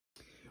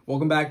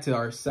Welcome back to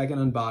our second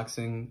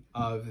unboxing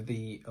of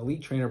the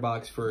Elite Trainer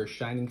box for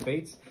Shining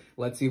Fates.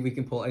 Let's see if we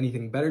can pull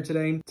anything better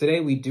today. Today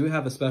we do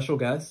have a special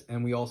guest,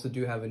 and we also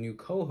do have a new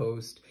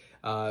co-host.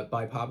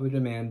 By popular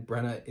demand,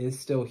 Brenna is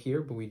still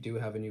here, but we do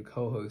have a new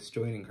co-host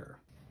joining her.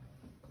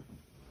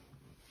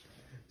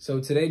 So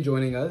today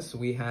joining us,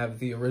 we have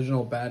the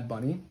original Bad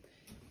Bunny.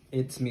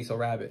 It's Miso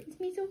Rabbit. It's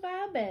Miso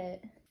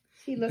Rabbit.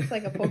 She looks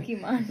like a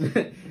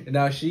Pokemon.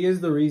 Now, she is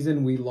the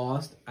reason we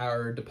lost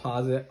our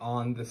deposit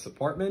on this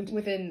apartment.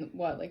 Within,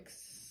 what, like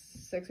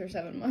 6 or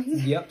 7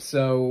 months? Yep,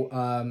 so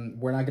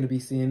we're not going to be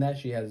seeing that.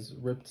 She has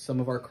ripped some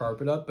of our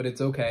carpet up, but it's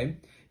okay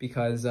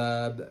because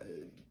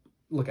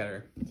look at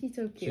her. She's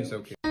so cute. She's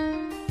so cute.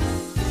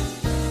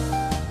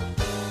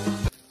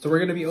 So we're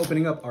going to be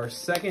opening up our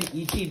second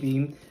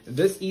ETB.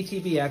 This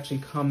ETB actually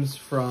comes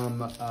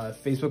from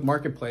Facebook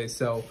Marketplace,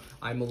 so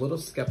I'm a little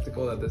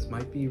skeptical that this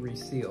might be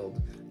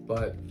resealed,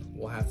 but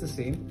we'll have to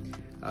see.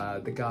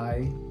 The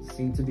guy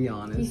seemed to be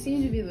honest. He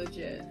seemed to be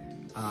legit.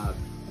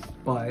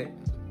 But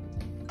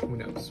who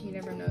knows? You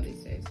never know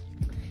these days.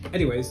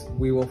 Anyways,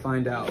 we will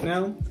find out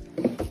now.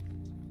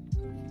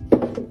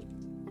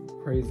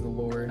 Praise the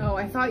Lord. Oh,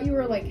 I thought you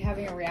were like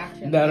having a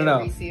reaction. No.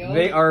 Resealed.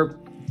 They are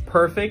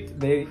perfect.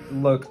 They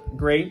look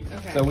great.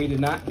 Okay. So we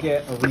did not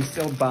get a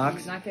resealed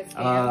box. Did not get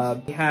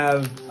scammed. We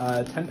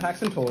have 10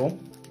 packs in total.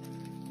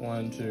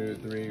 1, 2,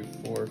 3,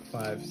 4,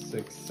 5,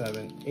 6,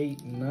 7,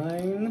 8,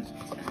 9.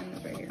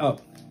 10 right here. Oh,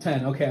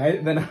 10. Okay,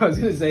 then I was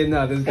going to say,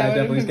 no, this guy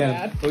definitely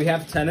scammed. But we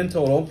have 10 in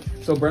total.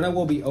 So Brenna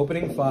will be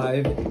opening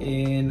 5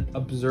 in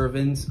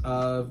observance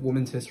of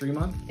Women's History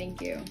Month.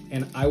 Thank you.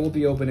 And I will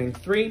be opening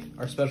 3.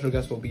 Our special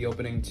guest will be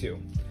opening 2.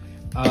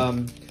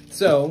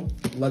 So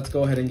let's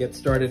go ahead and get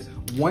started.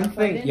 One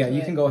thing, yeah,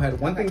 you can go ahead.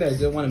 One thing that I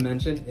did want to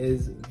mention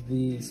is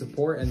the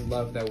support and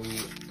love that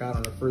we got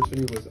on our first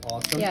video was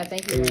awesome. Yeah,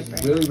 thank you. It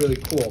was really, really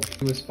cool.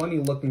 It was funny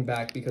looking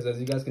back because, as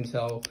you guys can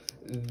tell,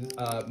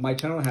 my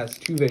channel has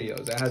 2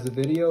 videos. It has a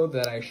video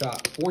that I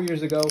shot 4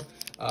 years ago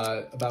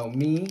about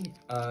me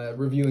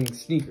reviewing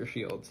sneaker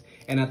shields.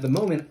 And at the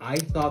moment, I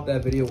thought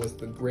that video was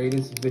the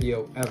greatest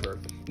video ever.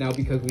 Now,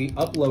 because we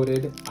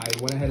uploaded,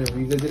 I went ahead and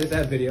revisited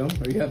that video.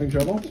 Are you having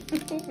trouble?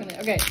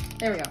 Okay,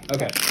 there we go.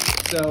 Okay,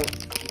 so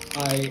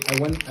I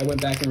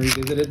went back and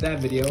revisited that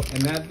video,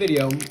 and that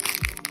video,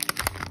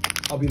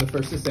 I'll be the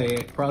first to say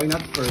it, probably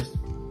not the first,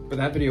 but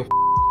that video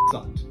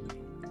sucked.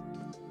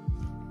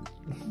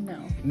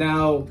 No.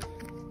 Now,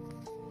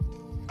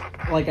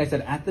 like I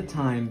said, at the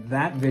time,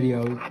 that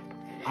video,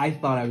 I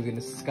thought I was going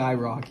to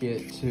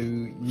skyrocket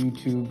to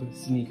YouTube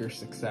sneaker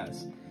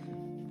success.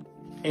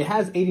 It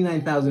has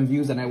 89,000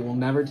 views, and I will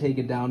never take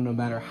it down no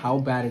matter how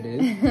bad it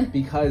is,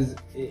 because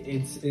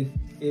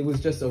it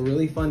was just a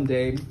really fun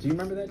day. Do you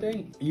remember that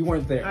day? You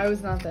weren't there. I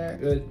was not there.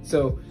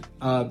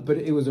 But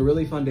it was a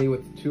really fun day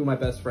with 2 of my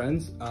best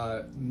friends,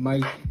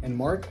 Mike and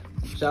Mark.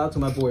 Shout out to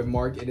my boy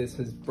Mark. It is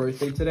his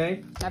birthday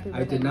today. Happy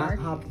birthday, I did not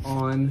Mark. hop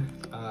on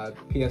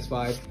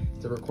PS5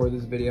 to record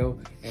this video,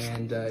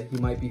 and he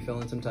might be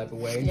feeling some type of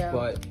way, yeah.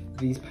 But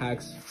these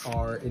packs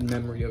are in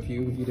memory of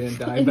you. You didn't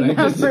die, but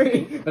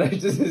I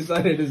just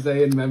decided to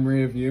say in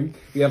memory of you.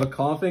 We have a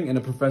coughing and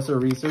a professor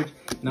of research.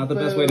 Not the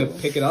best way to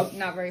pick it up.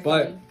 Not very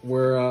but fun.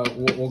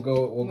 we'll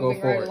go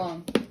forward. Right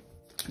along.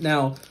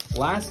 Now,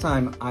 last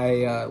time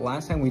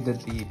we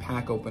did the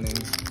pack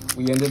openings,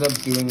 we ended up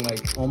doing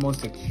like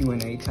almost a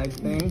Q&A type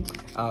thing,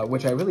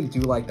 which I really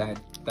do like that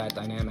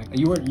dynamic.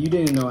 You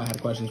didn't know I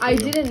had questions for you. I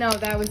didn't know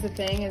that was the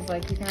thing, is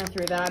like you kind of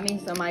threw that at me,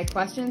 so my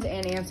questions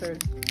and answers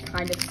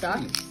kind of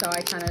stuck. So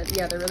I kind of,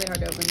 yeah, they're really hard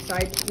to open. So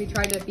we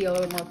tried to be a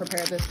little more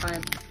prepared this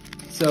time.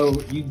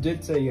 So you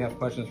did say you have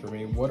questions for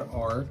me. What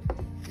are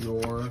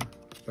your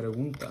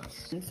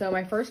preguntas? So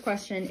my first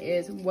question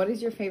is, what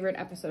is your favorite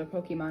episode of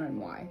Pokemon and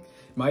why?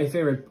 My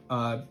favorite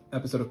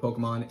episode of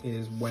Pokemon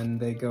is when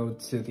they go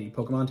to the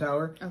Pokemon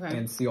Tower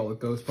and see all the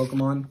ghost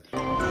Pokemon.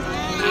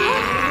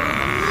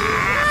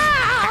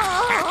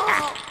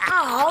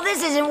 Oh,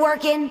 this isn't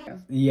working.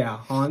 Yeah,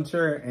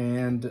 Haunter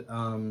and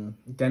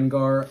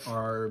Gengar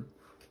are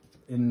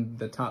in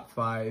the top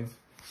 5.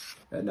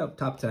 No,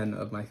 top 10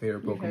 of my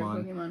favorite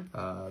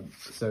Pokemon.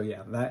 So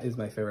yeah, that is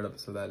my favorite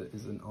episode. That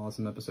is an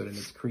awesome episode, and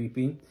it's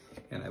creepy,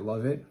 and I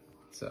love it.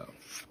 So.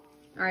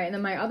 All right, and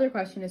then my other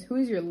question is, who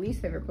is your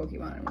least favorite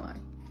Pokemon and why?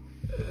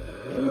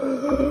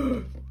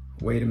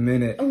 Wait a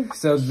minute. Oh,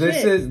 so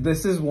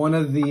this is one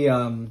of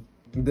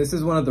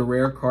the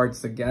rare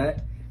cards to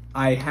get.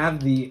 I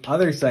have the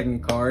other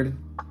second card.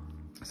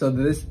 So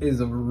this is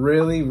a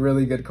really,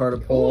 really good card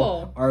to pull.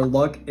 Cool. Our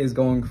luck is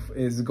going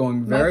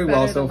very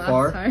well so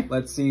far.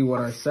 Let's see what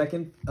our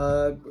second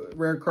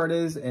rare card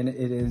is, and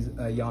it is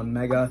a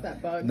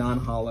Yanmega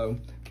non-holo.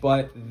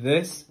 But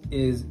this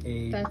is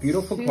a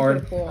beautiful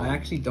card. Cool. I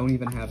actually don't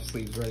even have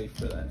sleeves ready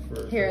for that.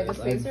 Here, the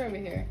sleeves are over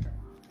here.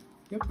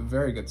 Yep, a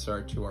very good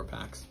start to our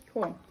packs.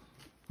 Cool.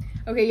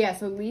 Okay, yeah.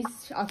 So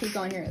I'll keep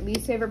going here.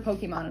 Least favorite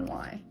Pokemon and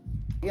why?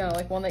 You know,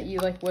 like one that you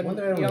like wouldn't,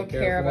 you don't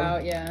care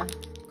about. Yeah.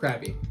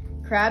 Krabby.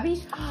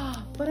 Krabby?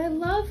 But I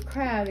love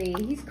Krabby.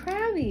 He's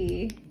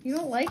Krabby. You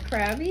don't like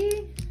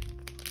Krabby?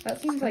 That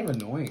seems kind like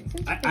of annoying.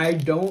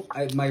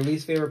 My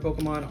least favorite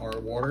Pokemon are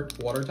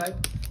water type.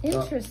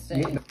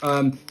 interesting.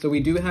 So we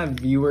do have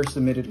viewer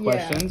submitted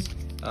questions.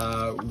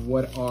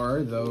 What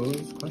are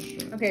those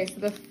questions? Okay, so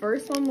the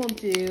first one we'll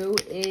do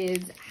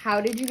is, how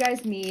did you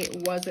guys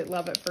meet? Was it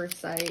love at first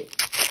sight?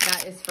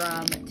 That is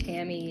from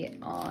Tammy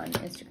on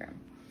Instagram.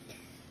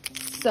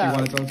 So, Do you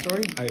want to tell the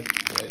story? I think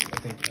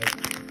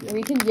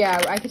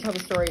I could tell the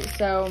story.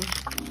 So,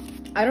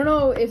 I don't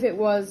know if it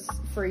was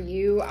for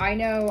you. I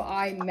know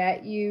I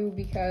met you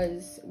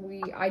because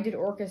I did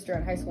orchestra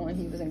in high school and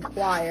he was in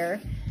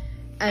choir.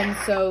 And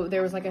so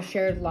there was like a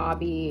shared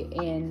lobby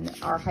in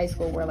our high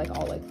school where like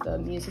all like the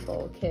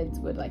musical kids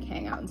would like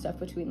hang out and stuff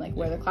between like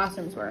where the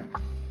classrooms were.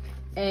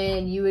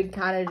 And you would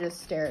kind of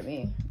just stare at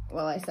me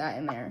while I sat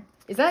in there.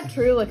 Is that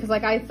true? Like, cause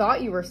like I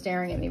thought you were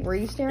staring at me. Were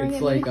you staring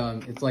at me?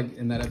 It's like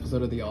in that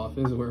episode of The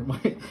Office where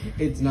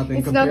it's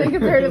nothing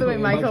compared to the way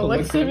Michael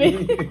looks at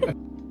me.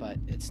 But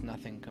it's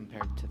nothing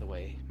compared to the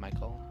way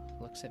Michael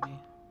looks at me.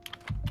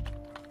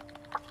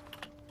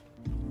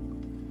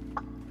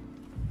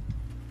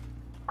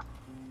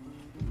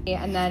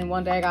 And then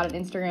one day I got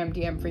an Instagram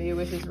DM for you,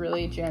 which is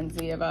really Gen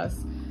Z of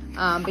us.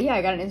 But yeah,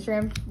 I got an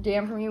Instagram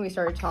DM from you. We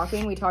started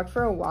talking. We talked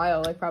for a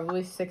while, like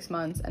probably 6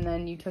 months. And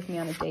then you took me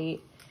on a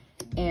date.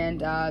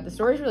 And the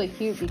story's really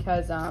cute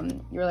because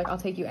you were like, I'll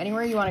take you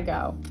anywhere you want to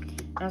go.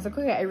 And I was like,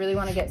 okay, I really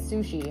want to get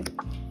sushi.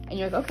 And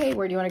you're like, okay,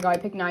 where do you want to go? I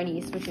picked 9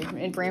 East, which is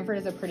in Brantford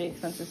is a pretty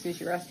expensive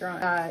sushi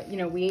restaurant.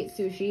 We ate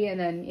sushi. And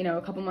then, a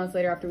couple months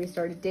later after we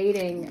started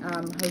dating,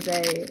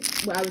 Jose,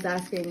 I was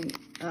asking,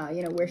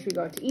 where should we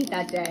go out to eat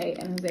that day?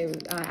 And Jose was,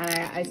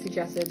 I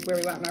suggested where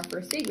we went on our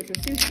first date, which was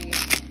sushi.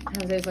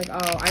 And Jose was like,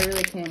 oh, I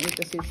really can't eat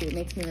the sushi. It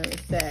makes me really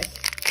sick.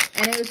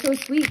 And it was so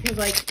sweet because,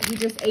 like, he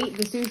just ate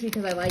the sushi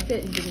because I liked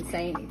it and didn't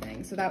say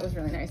anything. So that was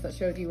really nice. That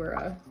showed you were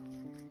a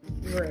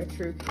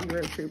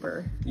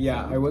trooper.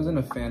 Yeah, I wasn't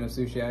a fan of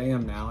sushi. I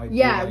am now.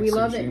 We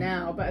love it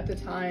now, but at the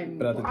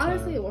time,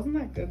 honestly, it wasn't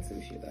that good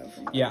sushi though.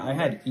 Yeah, I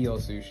had eel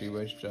sushi,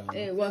 which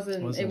it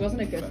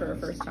wasn't a good for a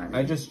first time.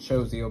 I just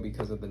chose eel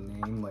because of the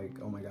name. Like,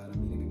 oh my god,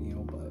 I'm eating an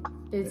eel, but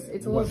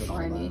it's a little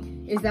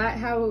slimy. Is that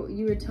how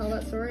you would tell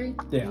that story?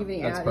 Yeah,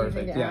 that's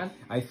perfect. Yeah,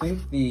 I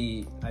think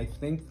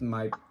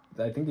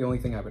the only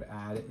thing I would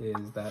add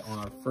is that on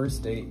our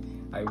first date,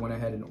 I went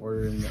ahead and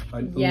ordered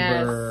an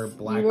Uber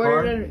black car. You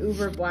ordered an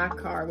Uber black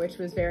car, which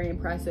was very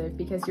impressive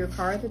because your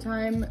car at the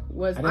time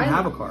was... I didn't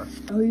have a car.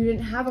 Oh, you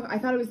didn't have a... I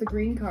thought it was the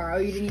green car. Oh,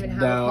 you didn't even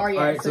have a car yet.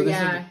 All right,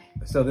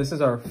 so this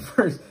is our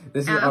first...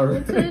 This is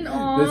Appleton,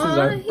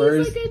 our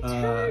first... He's like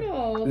a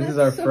turtle. This is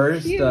our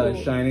first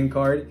shining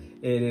card.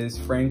 It is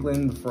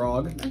Franklin the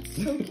frog. That's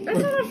so cute. That's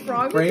not a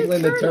frog.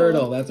 Franklin the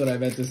turtle. That's what I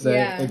meant to say.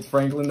 Yeah. It's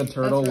Franklin the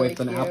turtle really with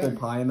an apple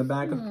pie in the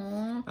back.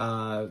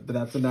 But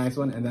that's a nice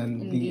one. And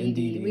then the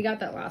Indeedee. We got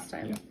that last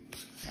time. Yeah.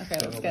 Okay,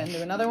 let's get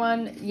into another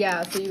one.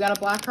 Yeah, so you got a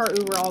black car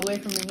Uber all the way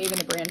from New Haven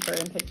to Brantford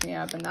and picked me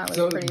up, and that was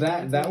pretty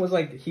fancy. That was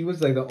like, he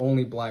was like the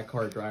only black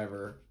car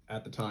driver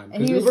at the time.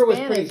 And he was Uber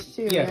Spanish was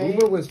pretty, too, yeah, right?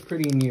 Uber was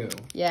pretty new.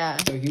 Yeah.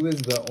 So he was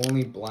the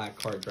only black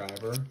car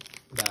driver.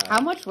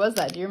 How much was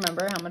that? Do you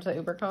remember how much that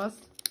Uber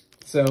cost?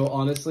 So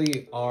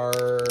honestly, how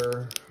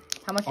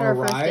much did our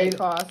first date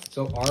cost?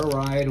 So our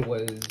ride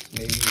was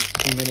maybe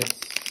 2 minutes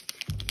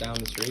down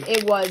the street.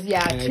 It was,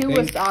 yeah. And to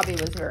Wasabi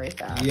was very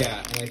fast.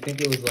 Yeah, and I think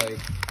it was like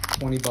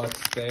 $20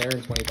 there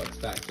and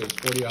 $20 back. So it's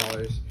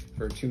 $40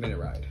 for a 2-minute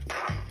ride.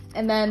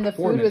 And then the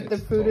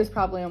food was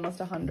probably almost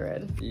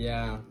 $100.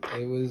 Yeah,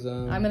 it was.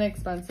 I'm an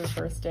expensive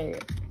first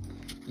date.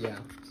 Yeah,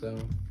 so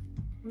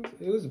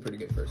it was a pretty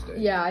good first date.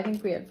 Yeah, I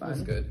think we had fun. It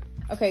was good.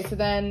 Okay, so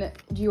then,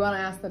 do you want to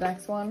ask the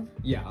next one?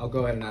 Yeah, I'll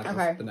go ahead and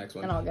ask the next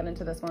one. And I'll get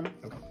into this one.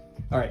 Okay.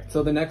 All right,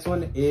 so the next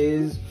one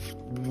is,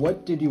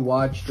 what did you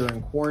watch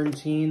during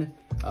quarantine?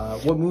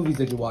 What movies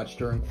did you watch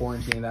during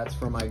quarantine? That's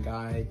from my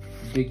guy,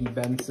 Diggy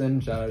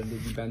Benson. Shout out to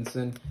Diggy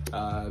Benson.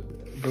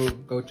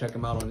 Go check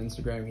him out on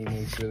Instagram. He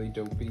makes really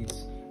dope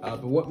beats.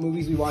 But what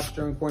movies we watched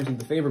during quarantine?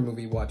 The favorite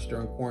movie we watched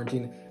during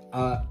quarantine?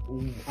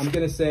 I'm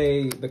going to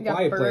say The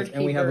Quiet Place,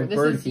 and we have a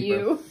bird keeper.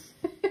 You.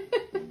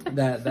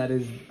 that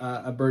is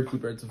a bird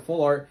keeper. It's a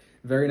full art,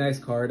 very nice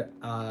card.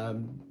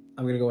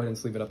 I'm gonna go ahead and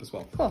sleeve it up as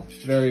well. Cool.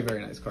 Very,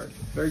 very nice card.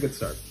 Very good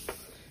start.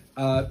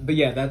 But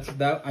yeah,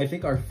 that. I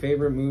think our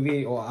favorite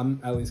movie, or I'm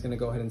at least gonna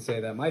go ahead and say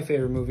that my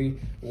favorite movie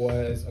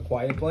was A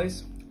Quiet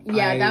Place.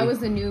 Yeah, that was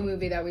the new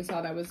movie that we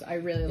saw. I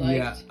really liked.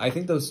 Yeah, I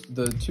think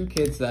the two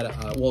kids that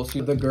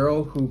the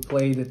girl who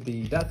played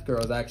the deaf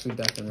girl is actually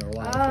deaf in real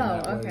life.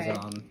 Oh, okay.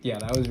 Yeah,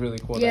 that was really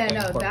cool. Yeah,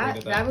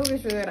 that movie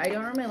was really good. I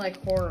don't normally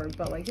like horror,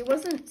 but like it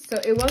wasn't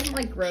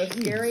like gross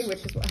scary,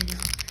 which is what I know.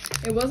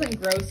 It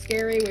wasn't gross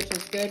scary, which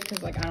is good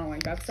because like I don't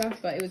like that stuff,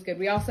 but it was good.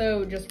 We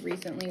also just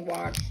recently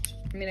watched.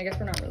 I mean, I guess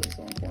we're not really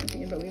still in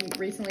quarantine, but we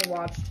recently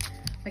watched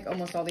like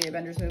almost all the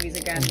Avengers movies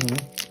again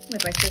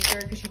with my sister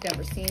because she'd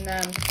never seen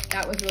them.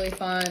 That was really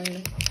fun.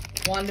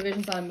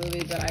 WandaVision's not a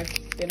movie, but I've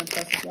been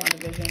obsessed with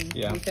WandaVision.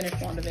 Yeah. We finished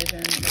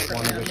WandaVision.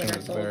 WandaVision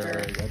was very,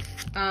 very good.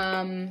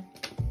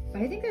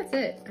 But I think that's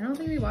it. I don't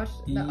think we watched...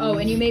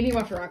 and you made me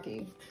watch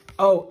Rocky.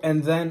 Oh,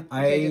 and then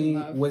Taken I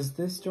Love. was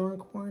this during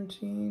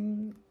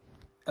quarantine?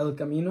 El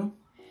Camino.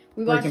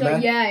 We watched Breaking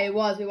Bad? yeah, it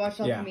was. We watched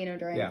El Yeah, Camino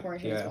during yeah,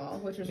 quarantine yeah, as well,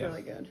 which was yeah.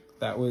 really good.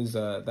 That was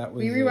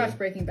We rewatched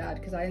Breaking Bad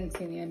because I hadn't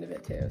seen the end of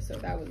it too, so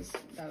that was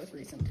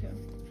recent too.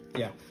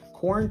 Yeah.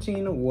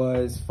 Quarantine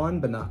was fun,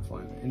 but not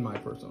fun, in my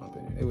personal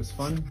opinion. It was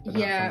fun, but not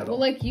fun Yeah, at well, all.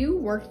 like you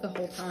worked the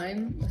whole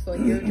time, so like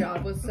your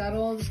job was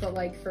settled. But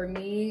like for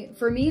me,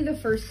 the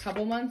first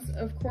couple months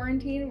of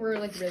quarantine were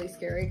like really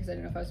scary because I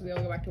didn't know if I was gonna be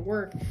able to go back to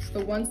work.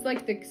 But once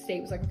like the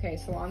state was like, okay,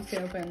 salons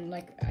can open,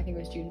 like I think it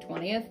was June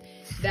 20th.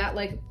 That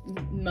like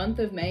month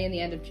of May and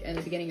the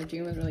beginning of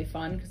June was really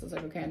fun because I was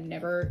like, okay, I'm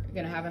never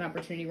gonna have an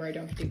opportunity where I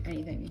don't have to do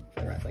anything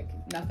for the rest, like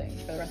nothing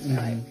for the rest of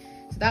my life.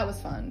 So that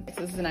was fun.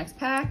 So this is the next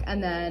pack,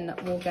 and then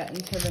we'll get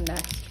into the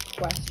next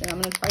question.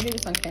 I'm gonna try to do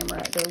this on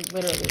camera. They're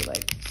literally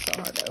like so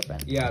hard to open.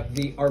 Yeah,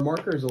 our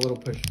marker is a little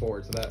pushed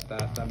forward, so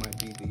that might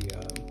be the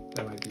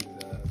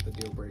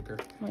deal breaker.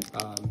 But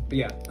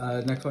yeah,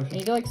 next I question.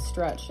 need to like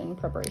stretch in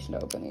preparation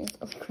to open these.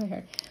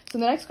 Okay. So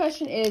the next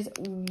question is,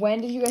 when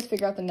did you guys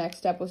figure out the next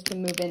step was to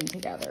move in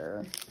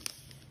together?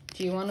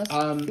 Do you want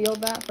to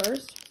field that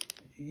first?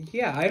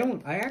 Yeah,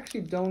 I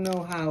actually don't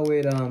know how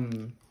it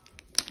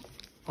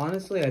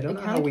honestly, I don't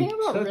know how we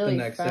took the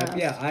next step.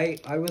 Yeah,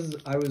 I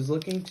was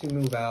looking to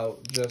move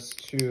out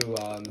just to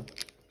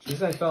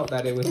just I felt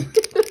that it was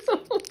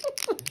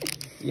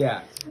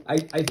yeah,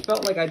 I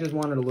felt like I just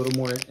wanted a little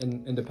more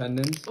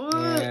independence,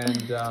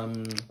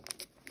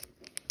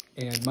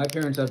 and my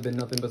parents have been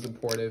nothing but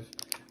supportive.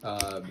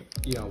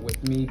 You know,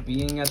 with me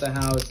being at the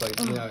house, like,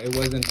 you know, it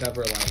wasn't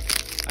ever like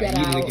I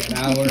needed to get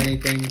out or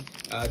anything.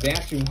 They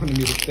actually wanted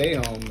me to stay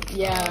home.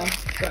 Yeah.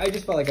 But I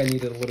just felt like I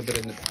needed a little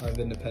bit of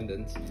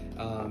independence.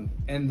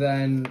 And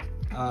then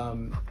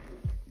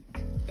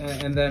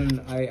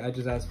I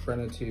just asked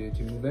Brenna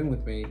to move in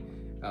with me.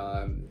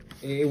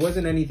 It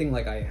wasn't anything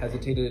like I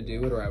hesitated to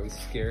do it or I was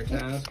scared to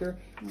ask her.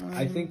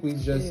 I think we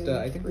just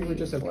we were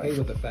just okay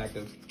with the fact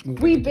of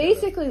moving. We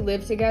basically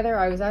lived together.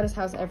 I was at his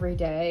house every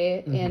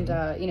day, and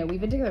you know,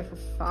 we've been together for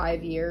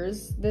 5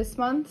 years this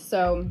month,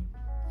 so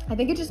I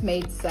think it just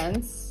made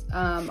sense.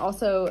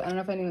 Also, I don't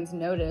know if anyone's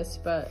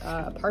noticed, but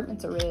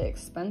apartments are really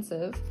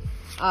expensive,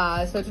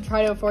 so to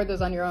try to afford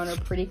those on your own are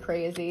pretty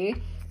crazy.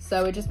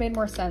 So it just made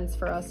more sense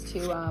for us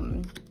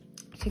to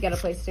get a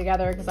place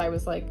together, because I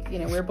was like, you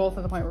know, we were both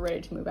at the point we're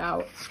ready to move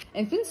out,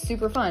 and it's been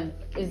super fun.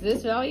 Is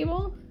this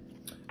valuable?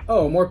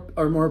 Oh, more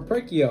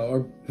Precchio,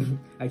 or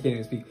I can't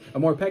even speak. A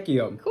more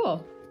Pecchio.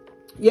 Cool.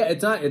 Yeah,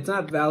 it's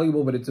not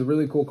valuable, but it's a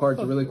really cool card.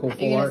 It's a really cool full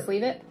Are you art. gonna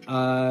sleeve it?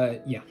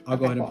 Yeah, I'll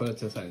go ahead and put it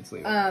to the side and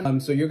sleeve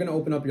it. So you're gonna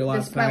open up your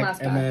last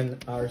pack, and then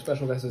our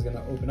special guest is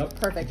gonna open up.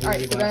 Perfect. All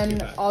right, so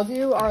then I'll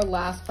do our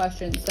last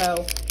question.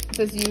 So,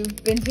 since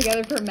you've been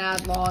together for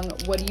mad long,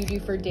 what do you do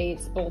for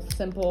dates, both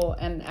simple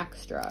and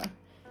extra?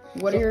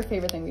 What are your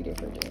favorite things we do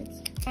for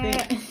dates?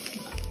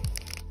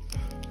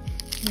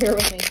 Bear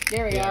with me.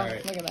 There we go.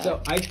 Right. Look at that. So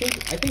I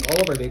think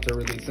all of our dates are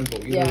really simple.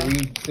 Either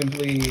we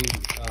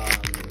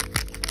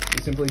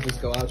simply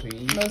just go out to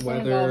eat. Mostly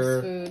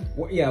involves food.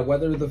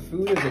 Whether the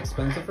food is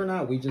expensive or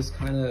not, we just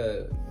kind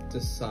of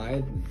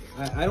decide.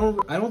 I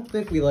don't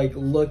think we like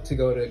look to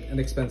go to an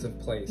expensive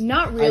place.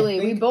 Not really.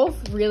 We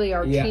both really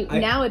are cheap.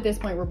 Now at this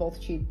point, we're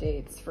both cheap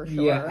dates for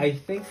sure. Yeah, I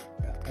think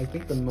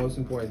the most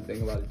important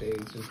thing about a date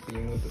is just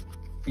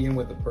being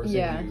with the person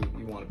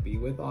you want to be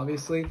with,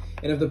 obviously.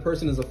 And if the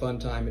person is a fun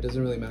time, it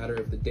doesn't really matter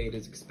if the date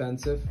is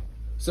expensive.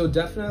 So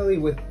definitely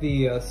with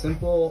the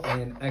simple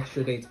and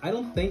extra dates, I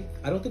don't think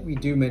we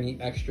do many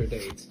extra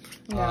dates.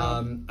 No.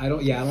 I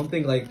don't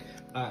think like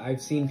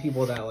I've seen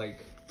people that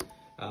like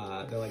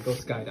they're like go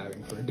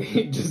skydiving for a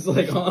date, just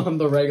like on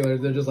the regular.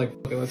 They're just like,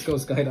 okay, let's go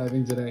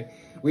skydiving today.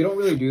 We don't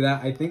really do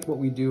that. I think what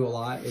we do a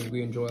lot is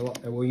we enjoy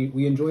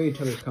each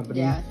other's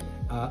company. Yeah.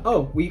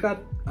 We got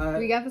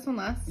this one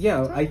last.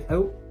 Yeah,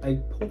 time? I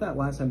pulled that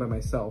last time by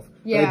myself.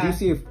 Yeah. But I do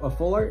see a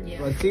full art.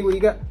 Yeah. Let's see what you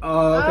got.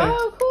 Oh, okay.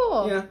 Oh,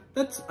 cool. Yeah,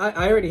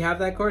 I already have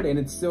that card, and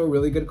it's still a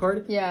really good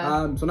card.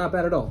 Yeah. So not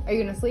bad at all. Are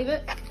you gonna sleeve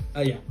it?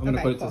 Yeah, I'm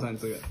gonna put it to the side and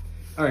sleeve it.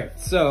 All right,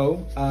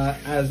 so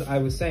as I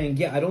was saying,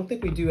 yeah, I don't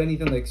think we do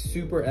anything like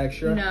super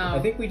extra. No. I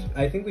think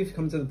we've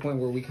come to the point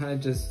where we kind of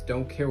just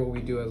don't care what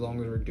we do as long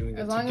as we're doing it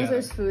together. As long as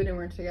there's food and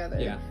we're together.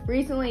 Yeah.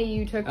 Recently,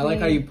 you took me... I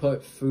like how you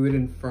put food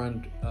in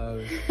front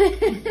of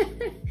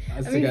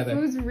us together.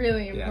 Food's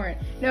really important.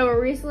 Yeah. No, but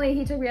recently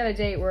he took me on a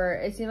date where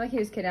it seemed like he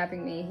was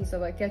kidnapping me. He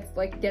said,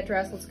 get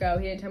dressed, let's go.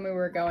 He didn't tell me where we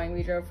were going.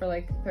 We drove for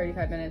like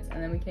 35 minutes,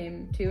 and then we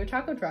came to a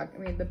taco truck. I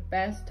mean, the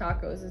best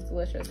tacos. It's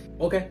delicious.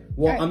 Okay,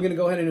 well, I'm gonna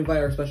go ahead and invite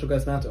our special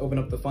guest now to open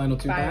up the final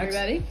two packs.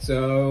 Everybody.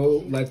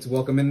 So let's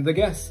welcome in the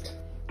guest.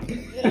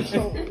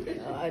 Oh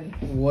God.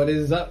 What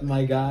is up,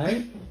 my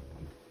guy?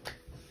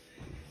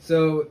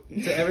 So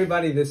to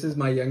everybody, this is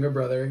my younger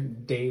brother,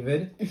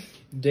 David.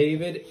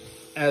 David,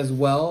 as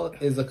well,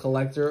 is a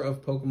collector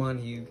of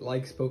Pokemon. He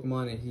likes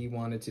Pokemon, and he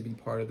wanted to be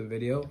part of the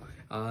video.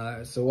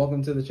 So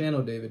welcome to the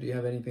channel, David. Do you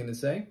have anything to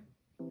say?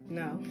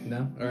 No.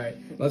 No? All right.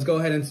 Let's go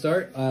ahead and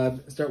start.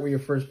 Start with your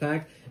first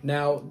pack.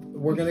 Now,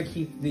 we're going to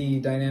keep the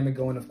dynamic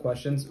going of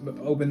questions.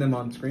 Open them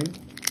on screen.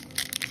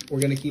 we're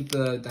gonna keep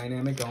the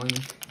dynamic going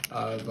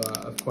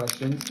of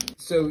questions.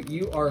 So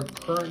you are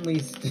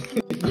currently.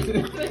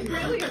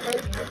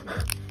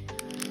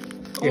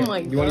 Oh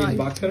my god. You want to use the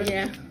box cutter?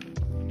 Yeah.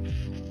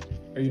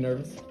 Are you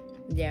nervous?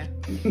 Yeah.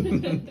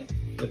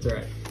 That's all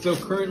right. So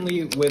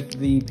currently with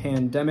the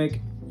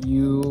pandemic,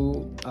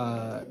 you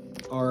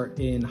are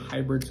in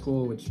hybrid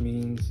school, which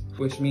means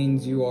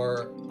you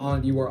are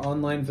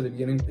online for the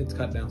beginning. It's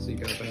cut down so you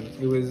can open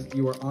it.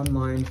 You were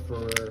online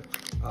for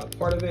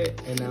part of it,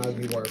 and now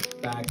you are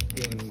back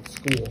in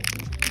school.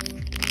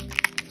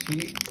 So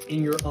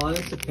in your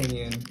honest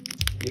opinion,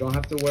 you don't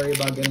have to worry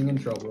about getting in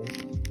trouble.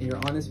 In your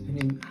honest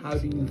opinion, how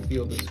do you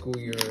feel the school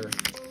year?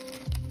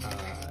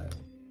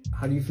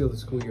 How do you feel the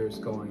school year is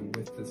going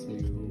with this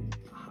new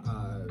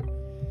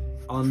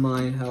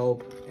online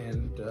help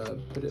and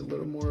put it a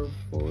little more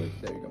forward?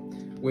 There you go.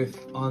 With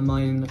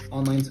online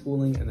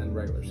schooling and then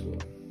regular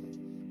schooling.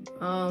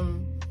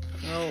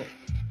 Well,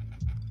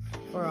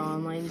 for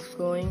online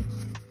schooling,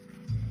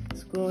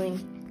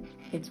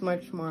 it's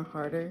much more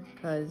harder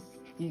because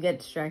you get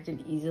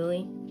distracted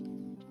easily.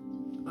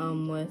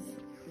 With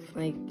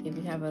like if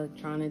you have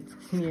electronics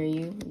near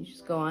you, you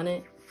just go on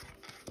it.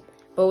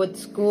 But with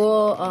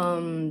school,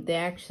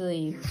 they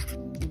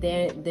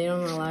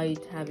don't allow you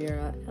to have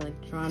your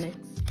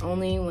electronics.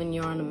 Only when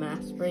you're on a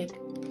mass break.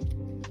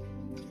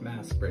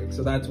 Mass break.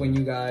 So that's when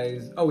you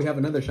guys. Oh, we have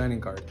another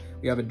shining card.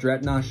 We have a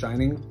Dreadnought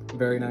Shining.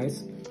 Very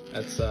nice.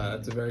 That's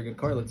a very good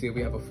card. Let's see if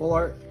we have a full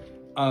art.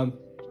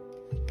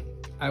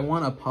 I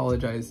want to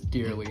apologize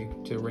dearly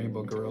to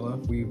Rainbow Gorilla.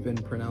 We've been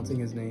pronouncing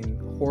his name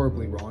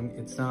horribly wrong.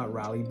 It's not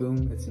Rally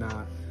Boom. It's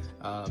not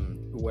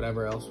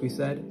whatever else we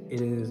said. It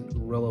is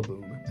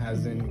Rillaboom,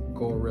 as in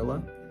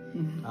gorilla.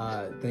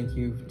 Thank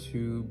you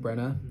to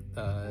Brenna,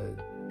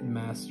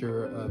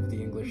 master of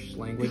the English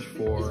language,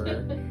 for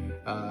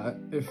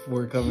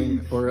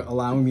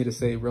allowing me to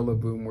say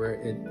Rillaboom where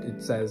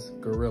it says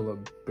Gorilla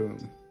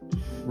Boom.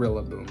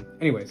 Rillaboom.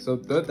 Anyway, so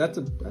that's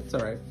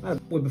all right.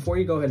 Well, before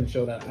you go ahead and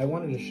show that, I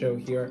wanted to show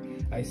here.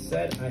 I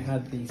said I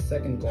had the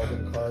second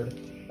golden card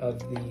of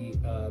the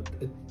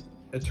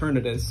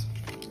Eternatus.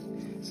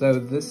 So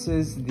this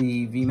is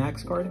the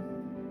VMAX card.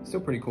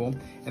 Still pretty cool.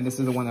 And this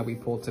is the one that we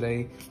pulled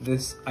today.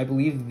 This, I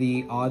believe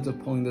the odds of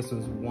pulling this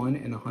was 1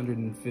 in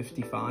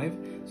 155.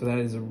 So that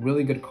is a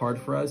really good card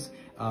for us.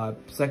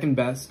 Second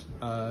best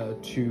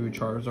to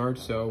Charizard.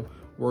 So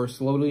we're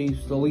slowly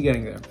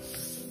getting there.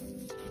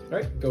 All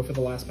right, go for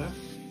the last pack.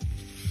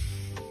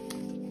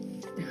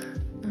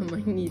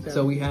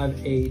 So we have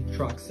a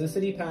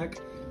Toxicity pack,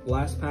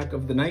 last pack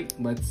of the night.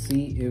 Let's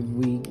see if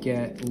we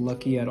get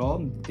lucky at all.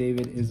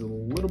 David is a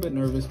little bit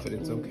nervous, but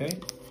it's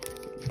okay.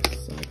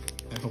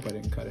 I hope I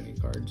didn't cut any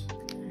cards.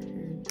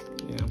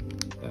 Yeah,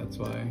 that's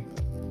why.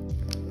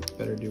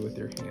 Better do with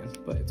your hands,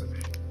 but it's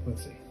okay.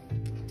 Let's see.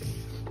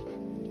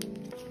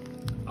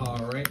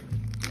 All right.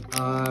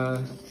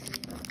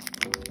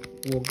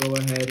 We'll go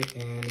ahead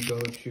and go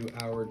to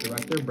our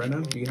director,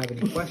 Brenna. Do you have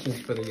any questions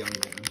for the young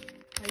man?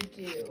 I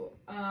do.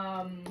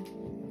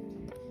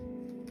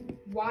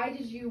 Why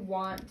did you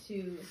want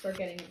to start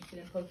getting interested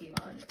in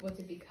Pokemon? Was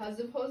it because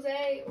of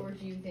Jose, or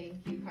do you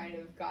think you kind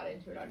of got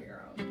into it on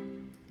your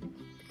own?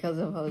 Because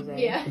of Jose.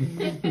 Yeah.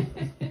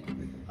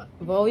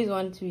 I've always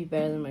wanted to be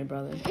better than my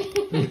brother. Do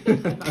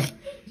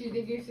you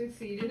think you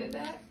succeeded at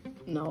that?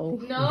 No.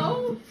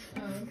 No?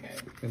 Oh, okay.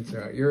 It's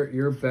all right.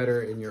 You're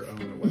better in your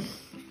own way,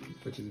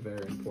 which is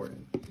very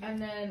important.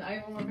 And then I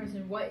have one more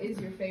question. What is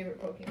your favorite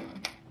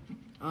Pokemon?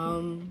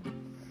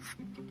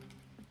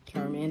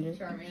 Charmander.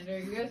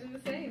 Charmander. You guys are the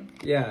same.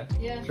 Yeah.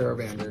 Yeah.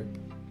 Charmander.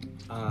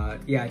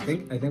 Yeah, I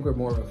think we're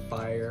more of a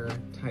fire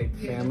type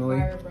family.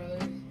 Fire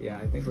brothers. Yeah,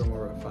 I think we're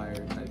more of a fire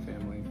type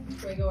family.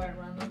 Fuego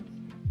Hermano.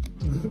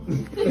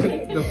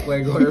 The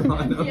Fuego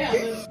Hermano.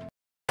 Yeah.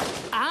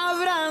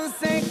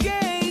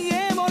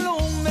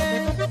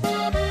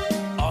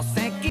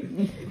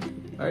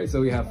 Alright,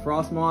 so we have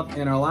Frostmoth,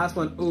 and our last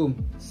one,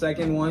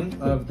 second one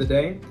of the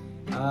day.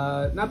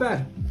 Not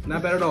bad.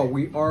 Not bad at all.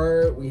 We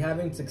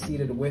haven't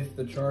succeeded with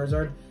the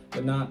Charizard,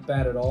 but not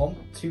bad at all.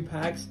 2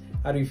 packs.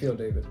 How do you feel,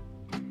 David?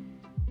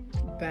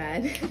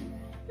 Bad.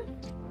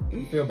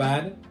 You feel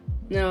bad?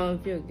 No, I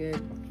feel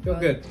good. Feel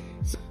good.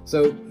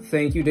 So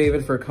thank you,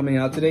 David, for coming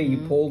out today. You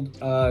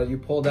pulled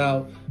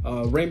out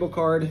a Rainbow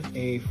card,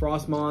 a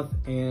Frostmoth,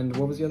 and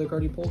what was the other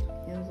card you pulled?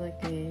 It was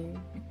like a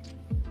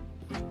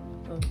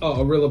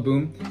a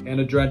Rillaboom and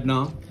a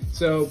Dreadnought.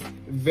 So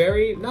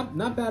very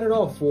not bad at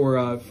all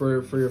for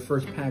your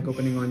first pack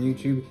opening on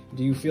YouTube.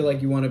 Do you feel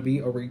like you want to be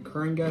a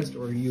recurring guest,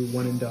 or are you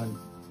one and done?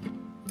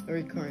 A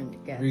recurring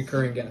guest.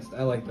 Recurring guest.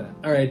 I like that.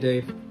 All right,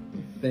 Dave.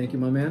 Thank you,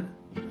 my man.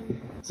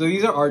 So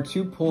these are our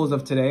 2 pulls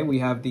of today. We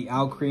have the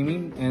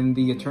Alcremie and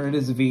the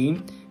Eternatus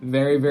V.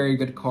 Very, very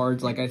good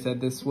cards. Like I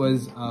said, this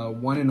was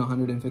 1 in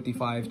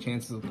 155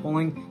 chances of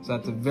pulling, so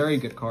that's a very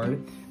good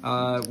card.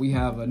 We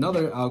have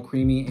another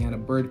Alcremie and a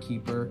Bird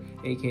Keeper,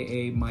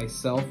 aka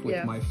myself,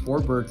 with my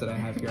 4 birds that I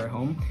have here at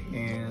home.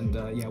 And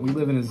yeah, we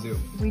live in a zoo.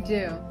 We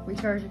do. We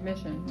charge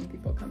admission when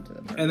people come to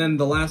the park. And then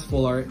the last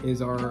full art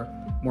is our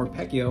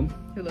Morpekio.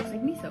 Who looks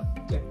like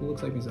Miso. Yeah, who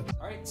looks like Miso.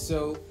 Alright,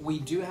 so we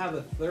do have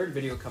a third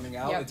video coming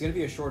out. Yep. It's going to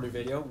be a shorter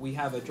video. We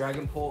have a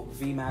Dragonpult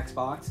VMAX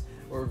box.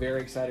 We're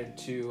very excited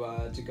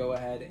to go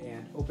ahead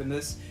and open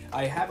this.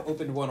 I have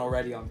opened one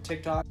already on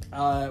TikTok.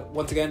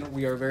 Once again,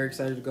 we are very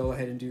excited to go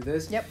ahead and do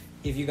this. Yep.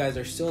 If you guys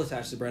are still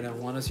attached to Brenda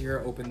and want us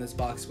here, open this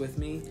box with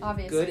me.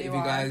 Obviously, Good. If you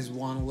guys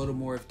want a little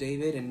more of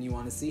David and you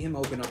want to see him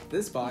open up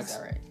this box,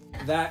 All right.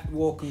 that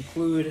will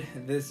conclude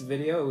this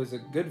video. It was a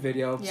good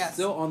video. Yes.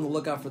 Still on the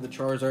lookout for the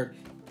Charizard.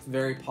 It's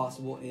very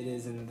possible it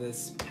is in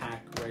this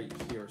pack right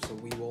here. So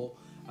we will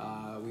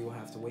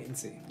have to wait and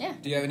see. Yeah.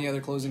 Do you have any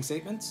other closing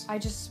statements? I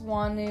just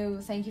want to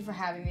thank you for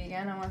having me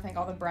again. I want to thank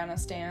all the Brenna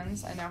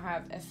stands. I now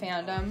have a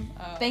fandom.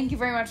 Thank you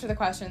very much for the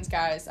questions,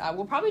 guys.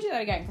 We'll probably do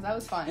that again because that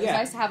was fun. It was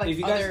nice to have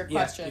other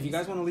questions. If you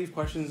guys want to leave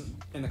questions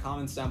in the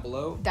comments down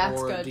below, that's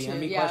or good DM too.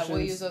 me Yeah, questions,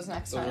 we'll use those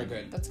next time. Those are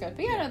good. That's good.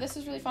 But yeah, no, this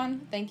was really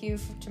fun. Thank you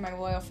to my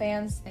loyal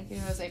fans. Thank you,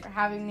 Jose, for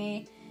having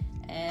me.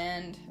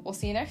 And we'll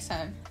see you next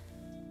time.